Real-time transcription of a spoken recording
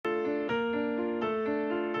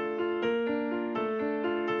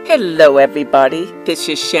Hello everybody, this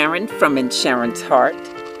is Sharon from In Sharon's Heart,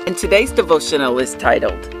 and today's devotional is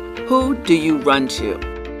titled, Who Do You Run To?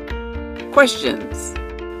 Questions.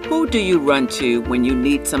 Who do you run to when you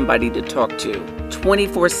need somebody to talk to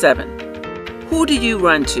 24/7? Who do you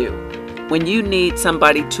run to when you need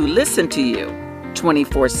somebody to listen to you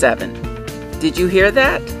 24/7? Did you hear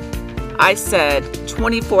that? I said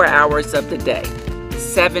 24 hours of the day,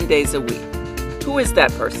 7 days a week. Who is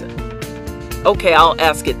that person? Okay, I'll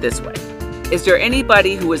ask it this way. Is there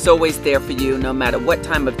anybody who is always there for you no matter what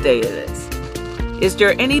time of day it is? Is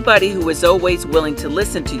there anybody who is always willing to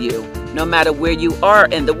listen to you no matter where you are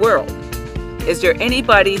in the world? Is there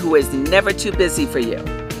anybody who is never too busy for you?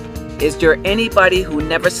 Is there anybody who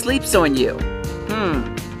never sleeps on you?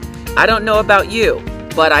 I don't know about you,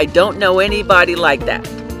 but I don't know anybody like that.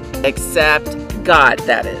 Except God,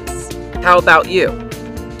 that is. How about you?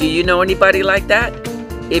 Do you know anybody like that?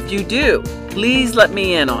 If you do, please let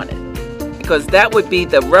me in on it, because that would be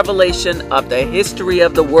the revelation of the history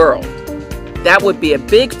of the world. That would be a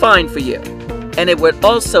big find for you, and it would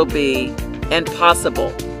also be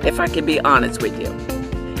impossible, if I can be honest with you.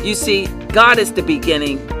 You see, God is the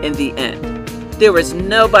beginning and the end. There is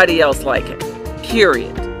nobody else like Him,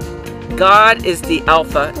 period. God is the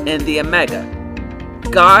Alpha and the Omega.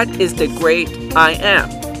 God is the great I am.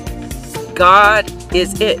 God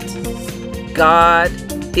is it. God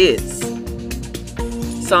is.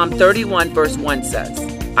 Psalm 31 verse 1 says,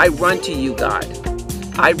 I run to you, God.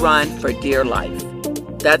 I run for dear life.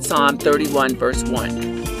 That's Psalm 31 verse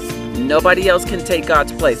 1. Nobody else can take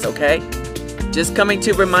God's place, okay? Just coming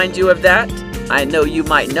to remind you of that. I know you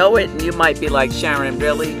might know it, and you might be like, Sharon,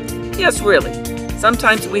 really? Yes, really.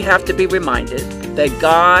 Sometimes we have to be reminded that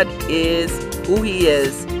God is who He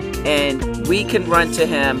is, and we can run to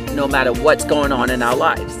Him no matter what's going on in our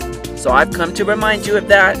lives. So I've come to remind you of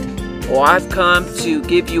that, or I've come to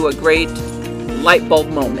give you a great light bulb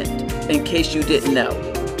moment in case you didn't know.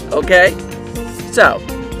 Okay? So,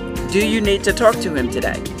 do you need to talk to Him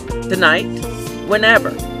today? Tonight?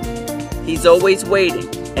 Whenever? He's always waiting,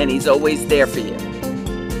 and He's always there for you.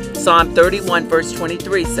 Psalm 31 verse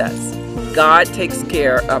 23 says, God takes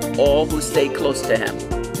care of all who stay close to Him.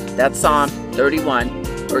 That's Psalm 31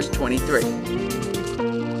 verse 23.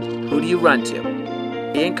 Who do you run to?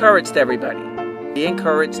 Be encouraged, everybody. Be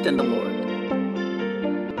encouraged in the Lord.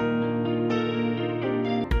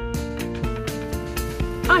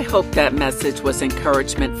 I hope that message was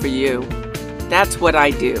encouragement for you. That's what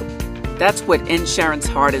I do. That's what In Sharon's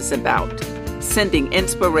Heart is about. Sending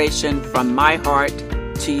inspiration from my heart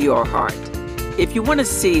to your heart. If you want to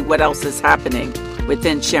see what else is happening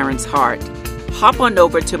within Sharon's Heart, hop on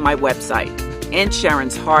over to my website,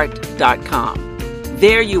 insharonsheart.com.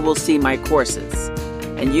 There you will see my courses,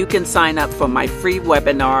 and you can sign up for my free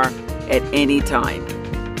webinar at any time,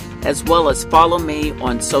 as well as follow me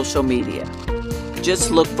on social media.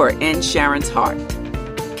 Just look for In Sharon's Heart.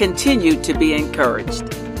 Continue to be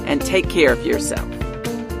encouraged and take care of yourself.